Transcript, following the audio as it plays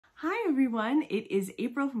Hi everyone, it is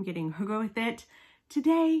April from Getting Hooked with It.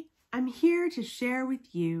 Today, I'm here to share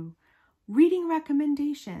with you reading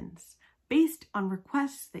recommendations based on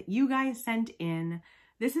requests that you guys sent in.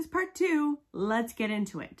 This is part 2. Let's get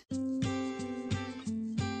into it.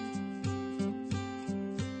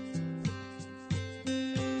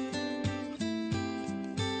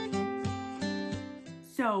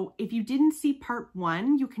 So if you didn't see part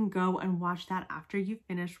 1, you can go and watch that after you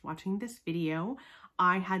finish watching this video.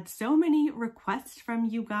 I had so many requests from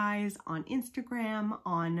you guys on Instagram,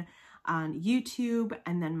 on YouTube,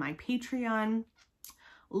 and then my Patreon.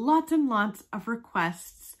 Lots and lots of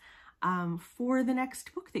requests for the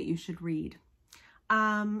next book that you should read.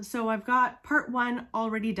 So I've got part 1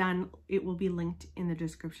 already done. It will be linked in the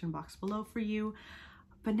description box below for you.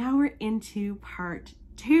 But now we're into part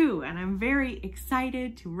 2, and I'm very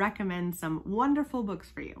excited to recommend some wonderful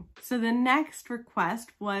books for you. So the next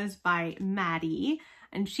request was by Maddie,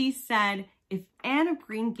 and she said, if Anne of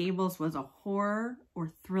Green Gables was a horror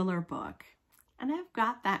or thriller book. And I've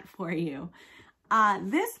got that for you.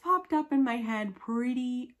 This popped up in my head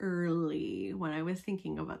pretty early when I was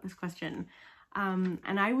thinking about this question.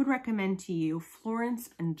 And I would recommend to you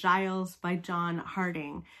Florence and Giles by John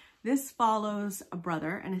Harding. This follows a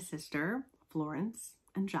brother and a sister, Florence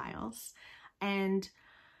and Giles, and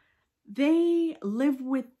they live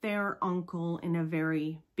with their uncle in a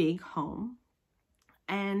very big home,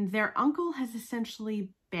 and their uncle has essentially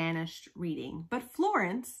banished reading. But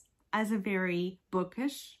Florence, as a very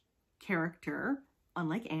bookish character,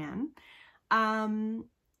 unlike Anne,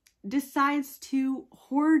 decides to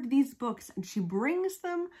hoard these books, and she brings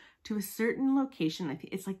them to a certain location. I think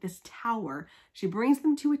it's like this tower. She brings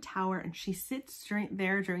them to a tower and she sits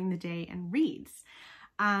there during the day and reads.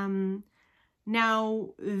 Now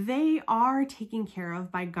they are taken care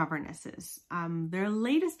of by governesses. Their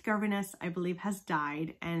latest governess, I believe, has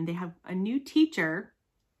died, and they have a new teacher,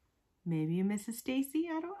 maybe a Mrs. Stacy,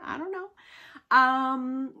 I don't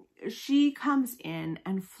know. She comes in,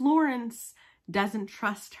 and Florence doesn't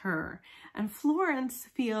trust her, and Florence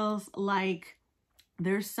feels like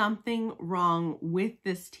there's something wrong with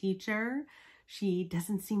this teacher. She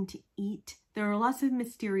doesn't seem to eat. There are lots of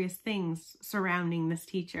mysterious things surrounding this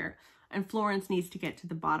teacher, and Florence needs to get to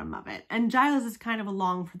the bottom of it. And Giles is kind of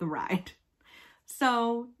along for the ride.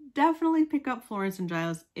 So definitely pick up Florence and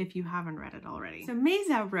Giles if you haven't read it already. So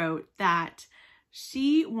Maiza wrote that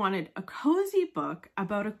she wanted a cozy book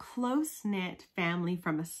about a close-knit family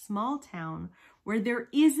from a small town where there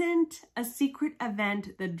isn't a secret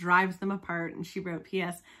event that drives them apart. And she wrote,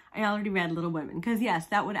 P.S. I already read Little Women, because yes,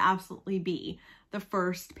 that would absolutely be the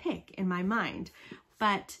first pick in my mind.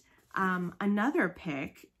 But another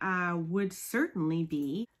pick would certainly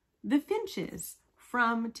be The Finches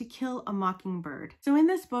from To Kill a Mockingbird. So in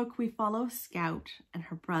this book, we follow Scout and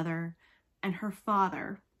her brother and her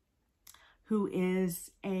father, who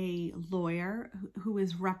is a lawyer who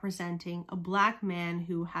is representing a Black man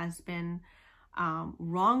who has been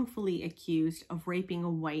wrongfully accused of raping a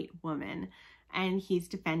white woman, and he's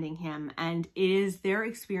defending him, and it is their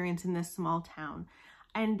experience in this small town.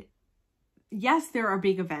 And yes, there are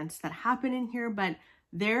big events that happen in here, but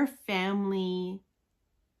their family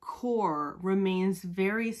core remains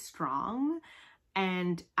very strong,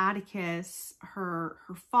 and Atticus, her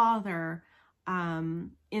father,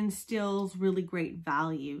 instills really great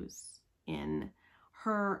values in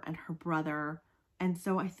her and her brother. And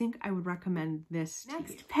so I think I would recommend this to you.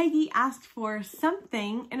 Next, Peggy asked for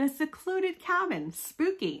Something in a Secluded Cabin.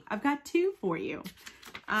 Spooky. I've got 2 for you.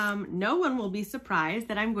 No one will be surprised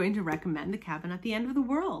that I'm going to recommend The Cabin at the End of the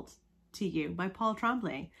World to you by Paul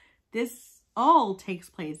Tremblay. This all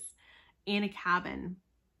takes place in a cabin.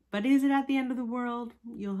 But is it at the end of the world?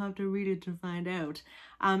 You'll have to read it to find out.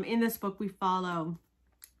 In this book, we follow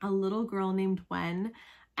a little girl named Gwen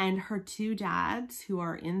and her 2 dads who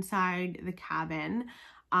are inside the cabin.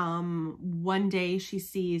 One day she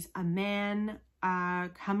sees a man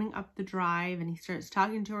coming up the drive, and he starts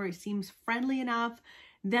talking to her. He seems friendly enough.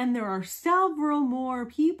 Then there are several more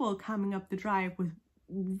people coming up the drive with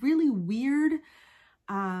really weird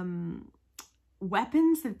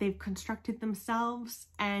weapons that they've constructed themselves,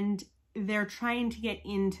 and they're trying to get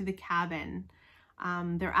into the cabin.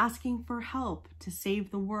 They're asking for help to save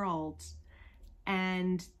the world,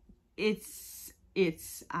 and it's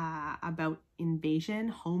about invasion,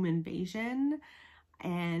 home invasion,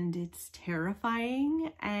 and it's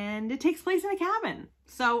terrifying, and it takes place in a cabin.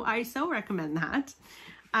 So I so recommend that.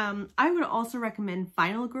 I would also recommend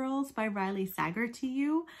Final Girls by Riley Sager to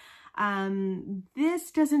you.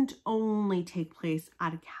 This doesn't only take place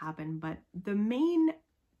at a cabin, but the main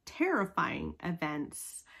terrifying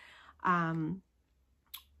events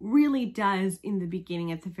really does, in the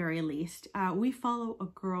beginning at the very least. We follow a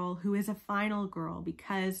girl who is a final girl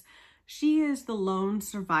because she is the lone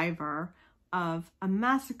survivor of a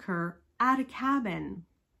massacre at a cabin.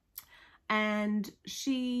 And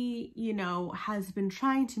she, you know, has been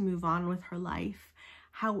trying to move on with her life.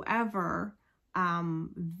 However,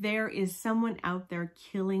 there is someone out there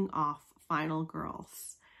killing off final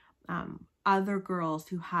girls, other girls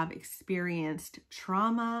who have experienced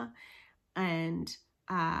trauma and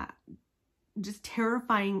just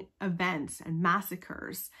terrifying events and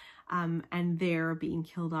massacres, and they're being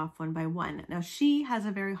killed off one by one. Now, she has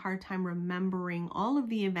a very hard time remembering all of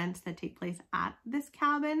the events that take place at this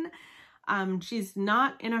cabin. She's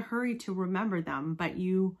not in a hurry to remember them, but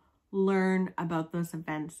you learn about those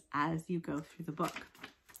events as you go through the book.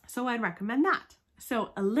 So I'd recommend that.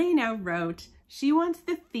 So Elena wrote, she wants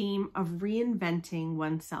the theme of reinventing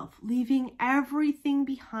oneself, leaving everything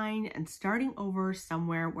behind and starting over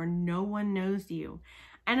somewhere where no one knows you.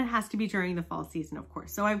 And it has to be during the fall season, of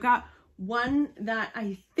course. So I've got one that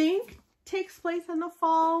I think takes place in the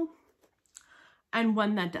fall and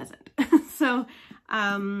one that doesn't. So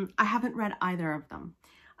I haven't read either of them.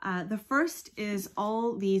 The first is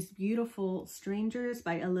All These Beautiful Strangers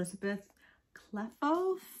by Elizabeth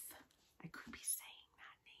Clefoth. I could be saying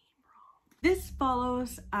that name wrong. This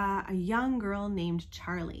follows a young girl named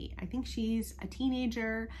Charlie. I think she's a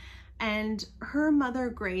teenager, and her mother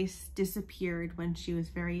Grace disappeared when she was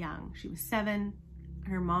very young. She was 7,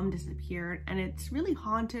 her mom disappeared, and it's really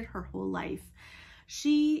haunted her whole life.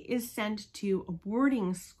 She is sent to a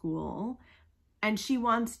boarding school and she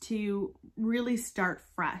wants to really start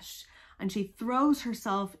fresh. And she throws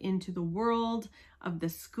herself into the world of the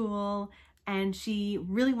school, and she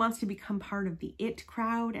really wants to become part of the IT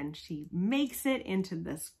crowd, and she makes it into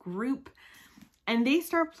this group. And they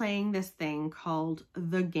start playing this thing called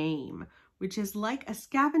The Game, which is like a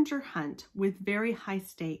scavenger hunt with very high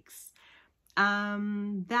stakes.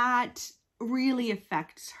 That really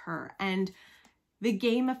affects her. And the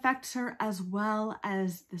game affects her as well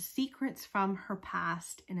as the secrets from her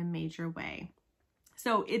past in a major way.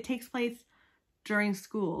 So it takes place during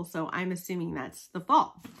school, so I'm assuming that's the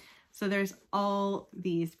fall. So there's All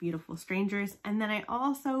These Beautiful Strangers. And then I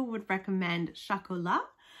also would recommend Chocolat.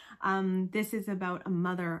 This is about a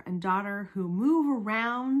mother and daughter who move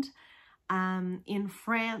around in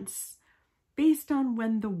France based on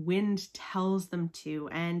when the wind tells them to.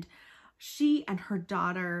 And she and her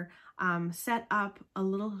daughter set up a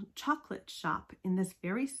little chocolate shop in this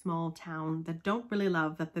very small town that don't really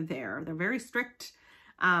love that they're there. They're very strict.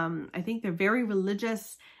 I think they're very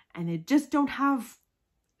religious, and they just don't have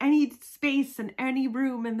any space and any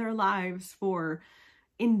room in their lives for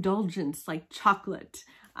indulgence like chocolate.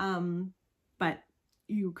 But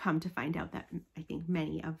you come to find out that I think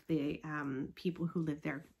many of the people who live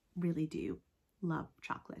there really do love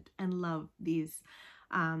chocolate and love these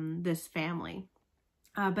this family.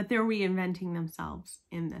 But they're reinventing themselves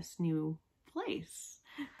in this new place.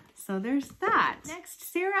 So there's that.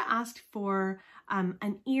 Next, Sarah asked for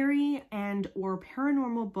an eerie and or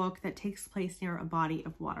paranormal book that takes place near a body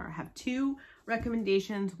of water. I have 2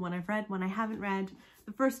 recommendations, one I've read, one I haven't read.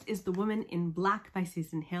 The first is The Woman in Black by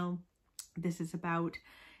Susan Hill. This is about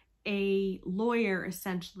a lawyer,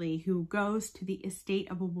 essentially, who goes to the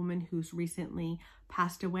estate of a woman who's recently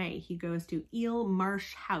passed away. He goes to Eel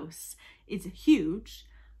Marsh House. It's huge.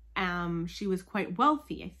 She was quite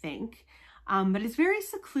wealthy, I think. But it's very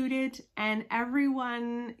secluded, and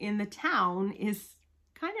everyone in the town is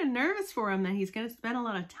kind of nervous for him that he's going to spend a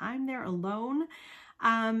lot of time there alone.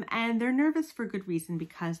 And they're nervous for good reason,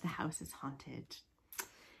 because the house is haunted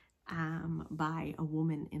by a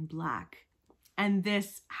woman in black. And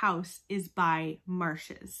this house is by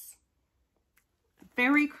marshes.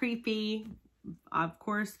 Very creepy, of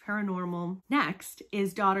course, paranormal. Next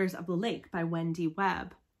is Daughters of the Lake by Wendy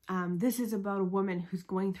Webb. This is about a woman who's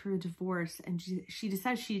going through a divorce, and she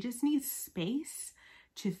decides she just needs space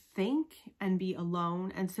to think and be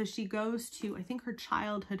alone. And so she goes to, I think, her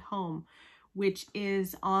childhood home, which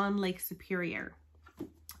is on Lake Superior.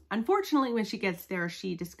 Unfortunately, when she gets there,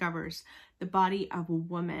 she discovers the body of a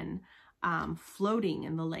woman floating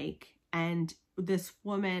in the lake, and this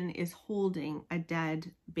woman is holding a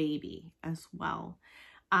dead baby as well.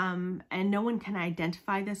 And no one can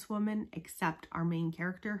identify this woman except our main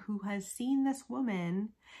character, who has seen this woman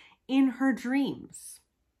in her dreams.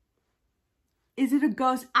 Is it a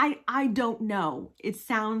ghost? I don't know. It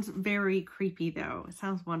sounds very creepy though. It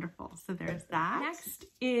sounds wonderful. So there's that. Next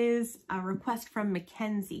is a request from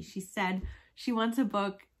Mackenzie. She said she wants a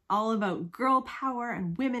book all about girl power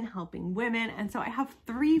and women helping women. And so I have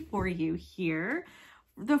 3 for you here.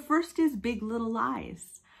 The first is Big Little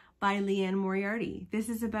Lies. by Leanne Moriarty. This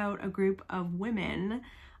is about a group of women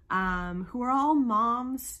who are all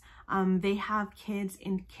moms. They have kids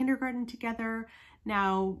in kindergarten together.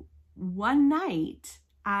 Now, one night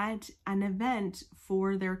at an event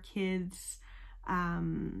for their kids'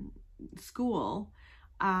 school,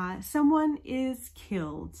 someone is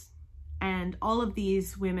killed. And all of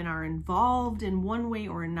these women are involved in one way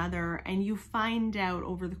or another, and you find out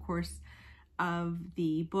over the course of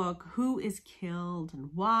the book who is killed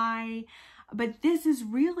and why. But this is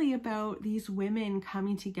really about these women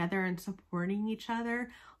coming together and supporting each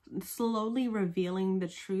other, slowly revealing the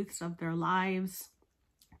truths of their lives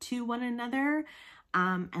to one another,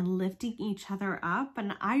 and lifting each other up.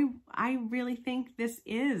 And I really think this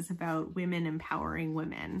is about women empowering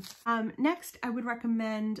women. Next, I would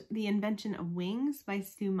recommend The Invention of Wings by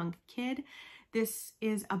Sue Monk Kidd. This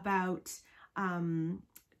is about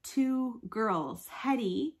two girls,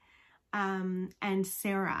 Hetty and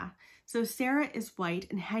Sarah. So Sarah is white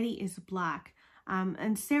and Hetty is black.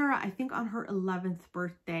 And Sarah, I think on her 11th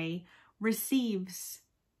birthday, receives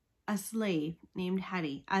a slave named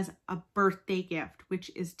Hetty as a birthday gift,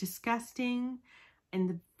 which is disgusting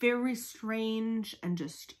and very strange and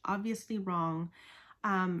just obviously wrong.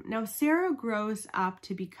 Now Sarah grows up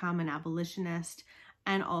to become an abolitionist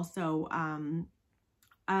and also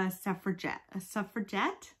a suffragette.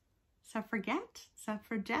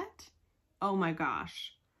 Oh my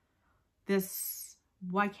gosh.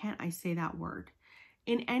 Why can't I say that word?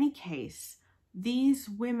 In any case, these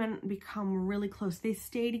women become really close. They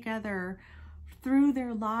stay together through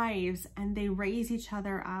their lives and they raise each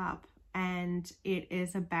other up. And it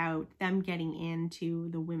is about them getting into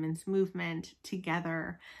the women's movement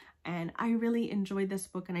together. And I really enjoyed this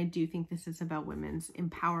book, and I do think this is about women's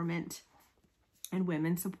empowerment and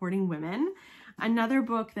women supporting women. Another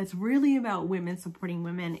book that's really about women supporting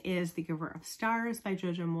women is The Giver of Stars by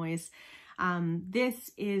Jojo Moyes.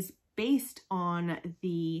 This is based on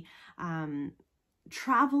the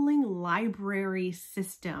traveling library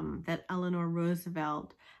system that Eleanor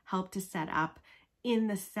Roosevelt helped to set up in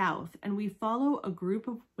the South. And we follow a group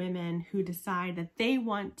of women who decide that they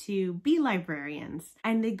want to be librarians.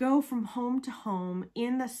 And they go from home to home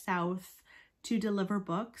in the South to deliver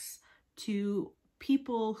books to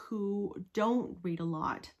people who don't read a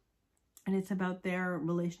lot. And it's about their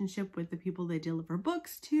relationship with the people they deliver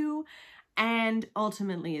books to. And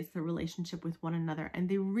ultimately, it's the relationship with one another. And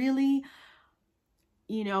they really,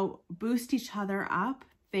 you know, boost each other up.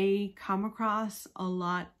 They come across a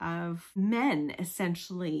lot of men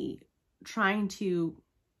essentially trying to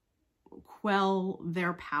quell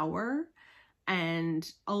their power. And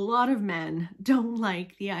a lot of men don't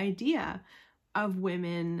like the idea of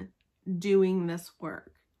women doing this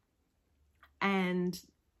work. And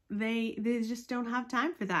they just don't have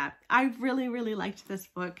time for that. I really, really liked this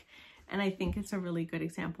book. And I think it's a really good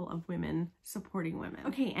example of women supporting women.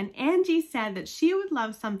 Okay, and Angie said that she would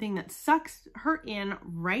love something that sucks her in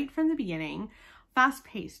right from the beginning,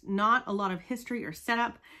 fast-paced, not a lot of history or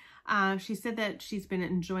setup. She said that she's been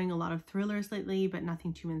enjoying a lot of thrillers lately, but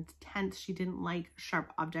nothing too intense. She didn't like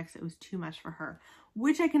sharp objects. It was too much for her,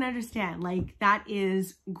 which I can understand. Like, that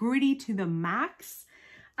is gritty to the max.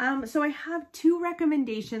 So I have two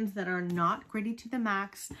recommendations that are not gritty to the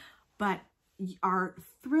max, but are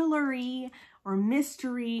thrillery or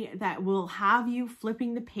mystery that will have you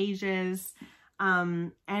flipping the pages,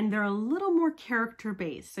 and they're a little more character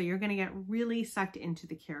based, so you're going to get really sucked into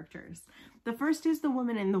the characters. The first is The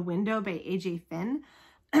Woman in the Window by AJ Finn.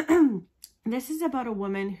 This is about a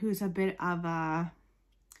woman who's a bit of a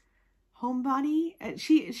homebody.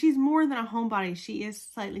 She's more than a homebody. She is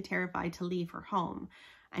slightly terrified to leave her home,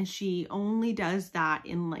 and she only does that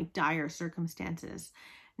in like dire circumstances.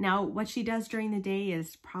 Now, what she does during the day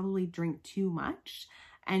is probably drink too much,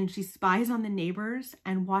 and she spies on the neighbors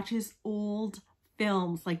and watches old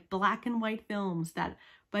films, like black and white films, that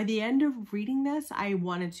by the end of reading this, I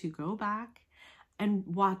wanted to go back and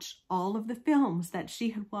watch all of the films that she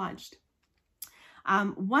had watched.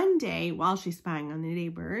 One day, while she's spying on the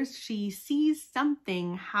neighbors, she sees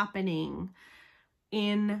something happening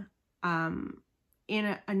in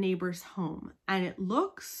a neighbor's home, and it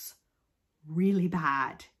looks really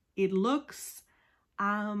bad. It looks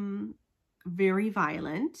very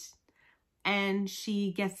violent, and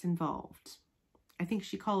she gets involved. I think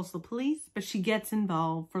she calls the police, but she gets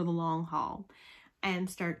involved for the long haul and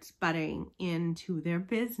starts butting into their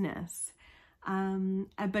business.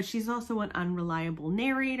 But she's also an unreliable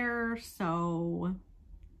narrator, so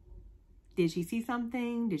did she see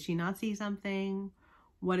something? Did she not see something?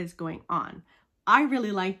 What is going on? I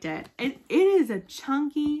really liked it. It is a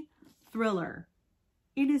chunky thriller.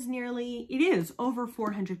 it is over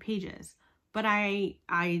 400 pages, but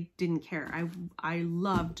I didn't care. I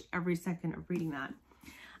loved every second of reading that.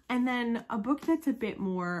 And then a book that's a bit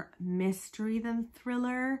more mystery than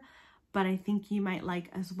thriller, but I think you might like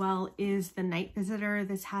as well, is The Night Visitor.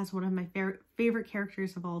 This has one of my favorite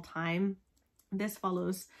characters of all time. This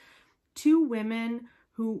follows two women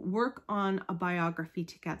who work on a biography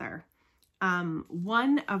together.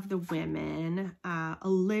 One of the women,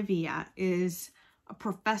 Olivia, is a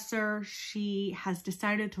professor. She has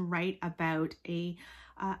decided to write about a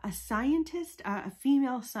scientist, a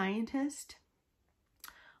female scientist.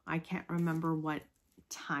 I can't remember what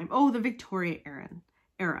time. Oh, the Victoria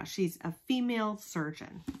era. She's a female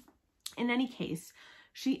surgeon. In any case,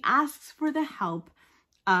 she asks for the help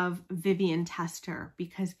of Vivian Tester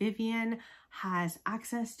because Vivian has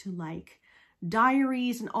access to like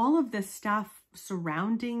diaries and all of this stuff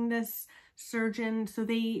surrounding this surgeon. So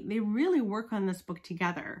they really work on this book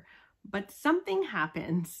together. But something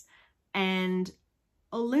happens, and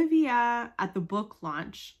Olivia at the book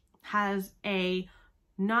launch has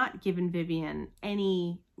not given Vivian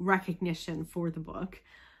any recognition for the book,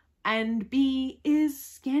 and B is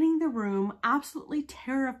scanning the room, absolutely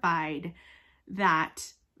terrified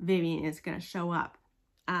that Vivian is going to show up,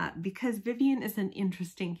 because Vivian is an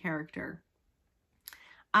interesting character.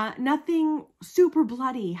 Nothing super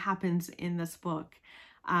bloody happens in this book,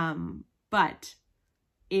 but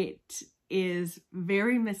it is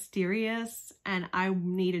very mysterious, and I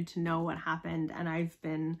needed to know what happened, and I've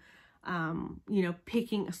been you know,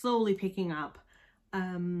 slowly picking up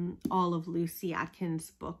all of Lucy Atkins'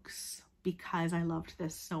 books because I loved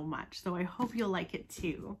this so much. So I hope you'll like it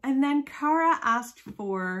too. And then Cara asked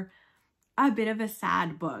for a bit of a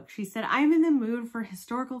sad book. She said, I'm in the mood for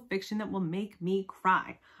historical fiction that will make me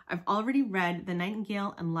cry. I've already read The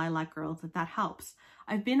Nightingale and Lilac Girls, if that helps.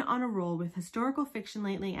 I've been on a roll with historical fiction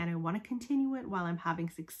lately, and I want to continue it while I'm having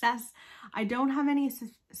success. I don't have any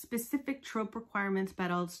specific trope requirements,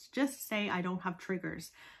 but I'll just say I don't have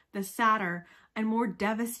triggers. The sadder and more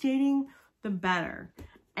devastating, the better.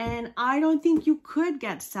 And I don't think you could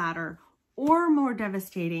get sadder or more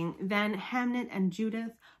devastating than Hamnet and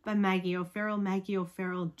Judith by Maggie O'Farrell. Maggie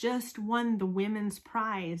O'Farrell just won the Women's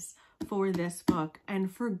Prize for this book,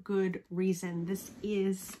 and for good reason. This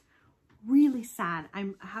is really sad. I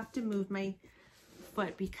have to move my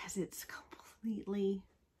foot because it's completely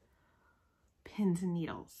pins and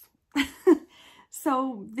needles.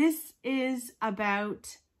 So this is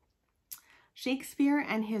about Shakespeare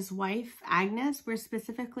and his wife, Agnes. We're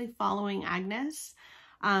specifically following Agnes.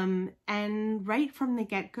 And right from the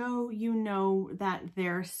get-go, you know that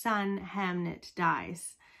their son, Hamnet,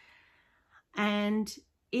 dies. And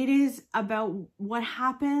it is about what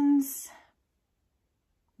happens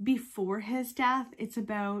before his death. It's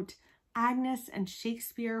about Agnes and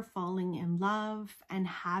Shakespeare falling in love and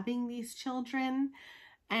having these children.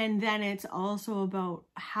 And then it's also about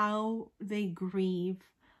how they grieve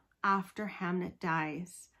after Hamnet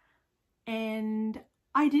dies. And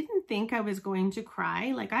I didn't think I was going to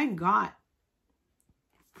cry. Like, I got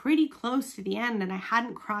pretty close to the end and I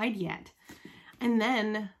hadn't cried yet. And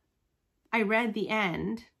then I read the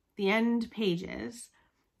end pages,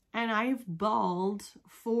 and I've bawled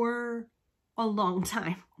for a long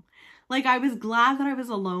time. Like, I was glad that I was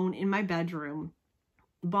alone in my bedroom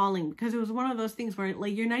bawling, because it was one of those things where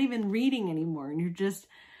like you're not even reading anymore and you're just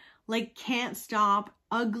like can't stop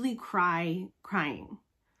ugly crying.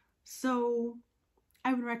 So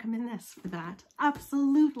I would recommend this for that.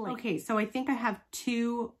 Absolutely. Okay, so I think I have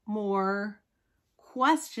two more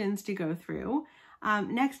questions to go through.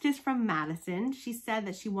 Next is from Madison. She said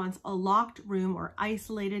that she wants a locked room or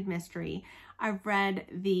isolated mystery. I've read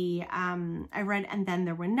And Then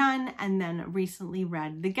There Were None, and then recently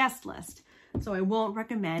read The Guest List. So I won't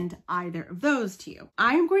recommend either of those to you.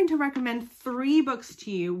 I'm going to recommend 3 books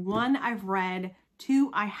to you. 1 I've read,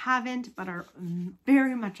 2 I haven't, but are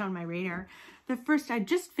very much on my radar. The first I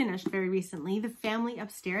just finished very recently, The Family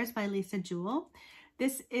Upstairs by Lisa Jewell.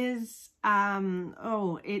 This is,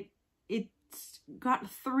 it's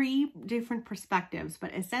got 3 different perspectives,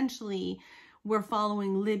 but essentially we're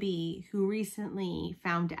following Libby, who recently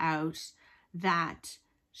found out that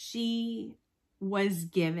she was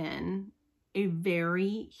given a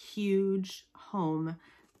very huge home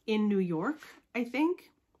in New York, I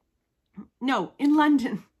think. No, in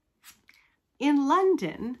London. In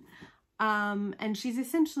London. And she's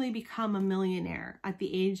essentially become a millionaire at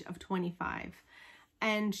the age of 25.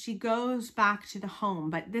 And she goes back to the home,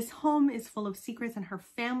 but this home is full of secrets and her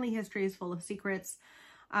family history is full of secrets.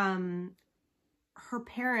 Her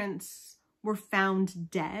parents were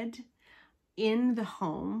found dead in the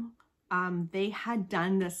home. they had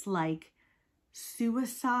done this like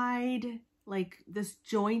suicide, like this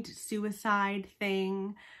joint suicide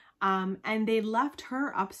thing. And they left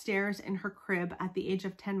her upstairs in her crib at the age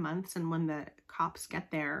of 10 months. And when the cops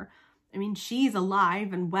get there, I mean, she's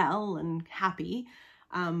alive and well and happy,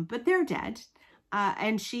 but they're dead.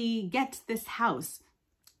 And she gets this house.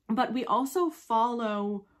 But we also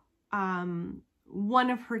follow one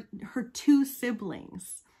of her two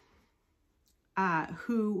siblings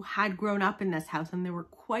who had grown up in this house, and they were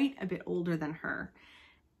quite a bit older than her.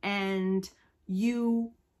 And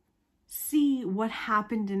you see what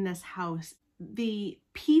happened in this house. The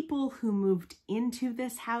people who moved into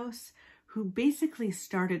this house, who basically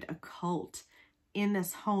started a cult in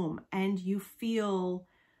this home, and you feel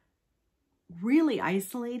really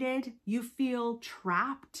isolated. You feel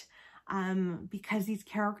trapped because these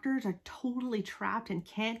characters are totally trapped and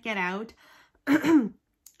can't get out.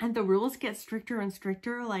 And the rules get stricter and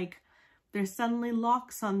stricter. Like, there's suddenly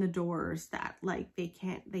locks on the doors that like they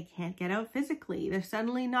can't get out physically. They're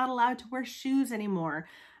suddenly not allowed to wear shoes anymore.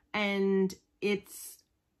 And it's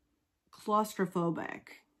claustrophobic.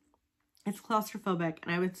 It's claustrophobic,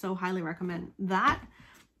 and I would so highly recommend that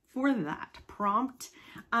for that prompt.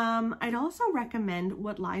 I'd also recommend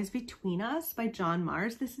What Lies Between Us by John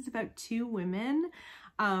Mars. This is about two women.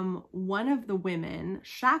 One of the women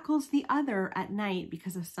shackles the other at night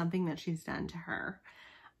because of something that she's done to her.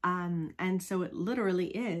 And so it literally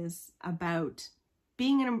is about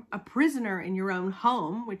being a prisoner in your own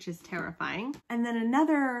home, which is terrifying. And then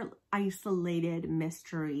another isolated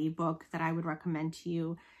mystery book that I would recommend to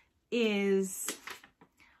you is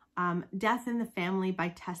Death in the Family by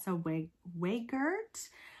Tessa Weigert.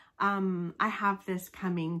 I have this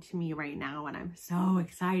coming to me right now, and I'm so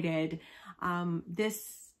excited.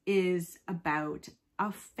 This is about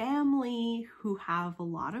a family who have a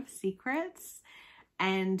lot of secrets,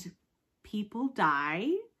 and people die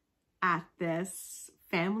at this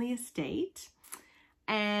family estate.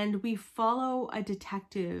 And we follow a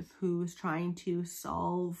detective who's trying to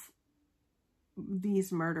solve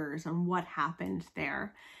these murders and what happened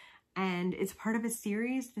there. And it's part of a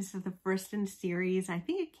series. This is the first in series. I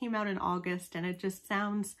think it came out in August, and it just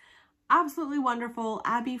sounds absolutely wonderful.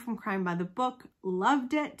 Abby from Crime by the Book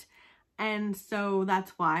loved it. And so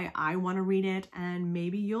that's why I want to read it, and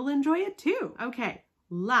maybe you'll enjoy it too. Okay,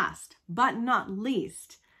 last but not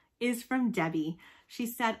least is from Debbie. She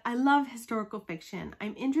said, I love historical fiction.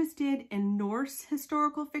 I'm interested in Norse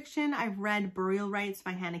historical fiction. I've read Burial Rites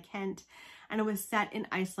by Hannah Kent, and it was set in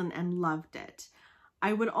Iceland and loved it.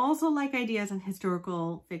 I would also like ideas on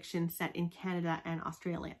historical fiction set in Canada and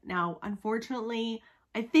Australia. Now, unfortunately,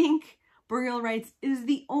 I think Burial Rites is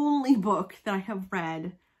the only book that I have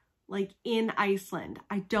read like in Iceland.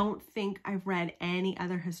 I don't think I've read any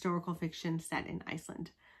other historical fiction set in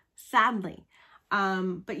Iceland, sadly.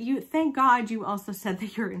 But thank God you also said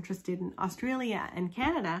that you're interested in Australia and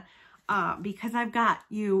Canada, because I've got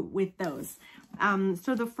you with those.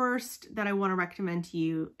 So the first that I want to recommend to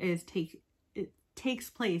you is takes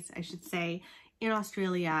place, I should say, in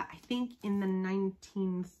Australia, I think in the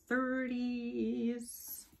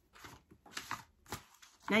 1930s,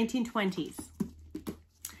 1920s.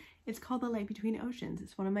 It's called The Light Between Oceans.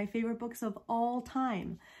 It's one of my favorite books of all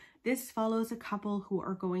time. This follows a couple who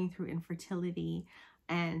are going through infertility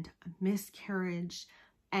and miscarriage,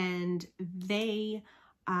 and they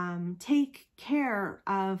take care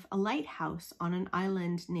of a lighthouse on an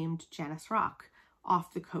island named Janus Rock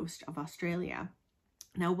off the coast of Australia.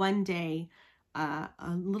 Now, one day, a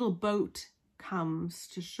little boat comes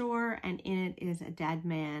to shore, and in it is a dead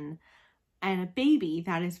man and a baby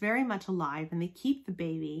that is very much alive, and they keep the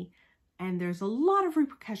baby, and there's a lot of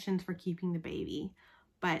repercussions for keeping the baby.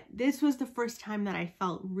 But this was the first time that I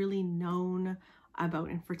felt really known about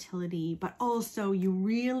infertility, but also you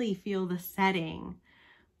really feel the setting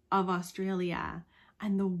of Australia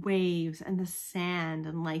and the waves and the sand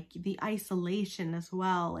and like the isolation as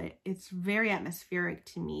well. It's very atmospheric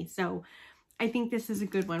to me. So I think this is a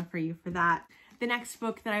good one for you for that. The next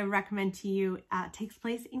book that I recommend to you takes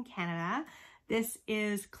place in Canada. This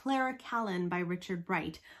is Clara Callan by Richard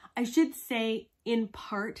Wright. I should say in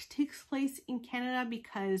part takes place in Canada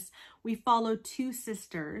because we follow two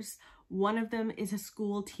sisters. One of them is a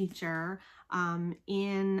school teacher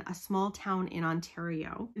in a small town in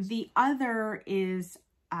Ontario. The other is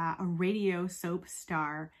a radio soap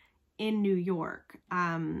star in New York.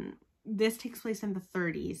 This takes place in the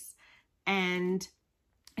 30s, and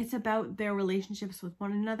it's about their relationships with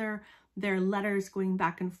one another, their letters going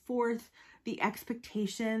back and forth, the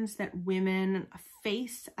expectations that women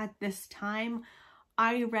face at this time.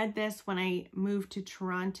 I read this when I moved to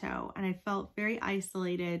Toronto, and I felt very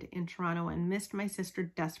isolated in Toronto and missed my sister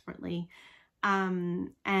desperately.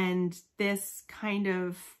 And this kind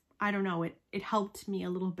of, I don't know, it helped me a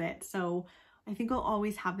little bit. So I think I'll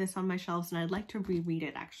always have this on my shelves, and I'd like to reread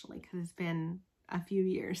it actually, because it's been a few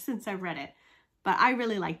years since I've read it. But I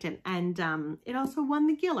really liked it, and it also won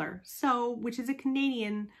the Giller, so which is a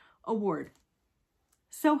Canadian award.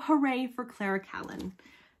 So hooray for Clara Callan.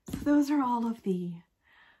 So those are all of the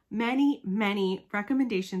many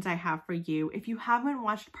recommendations I have for you. If you haven't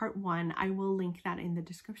watched part 1, I will link that in the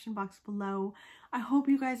description box below. I hope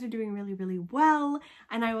you guys are doing really well,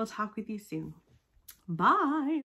 and I will talk with you soon. Bye!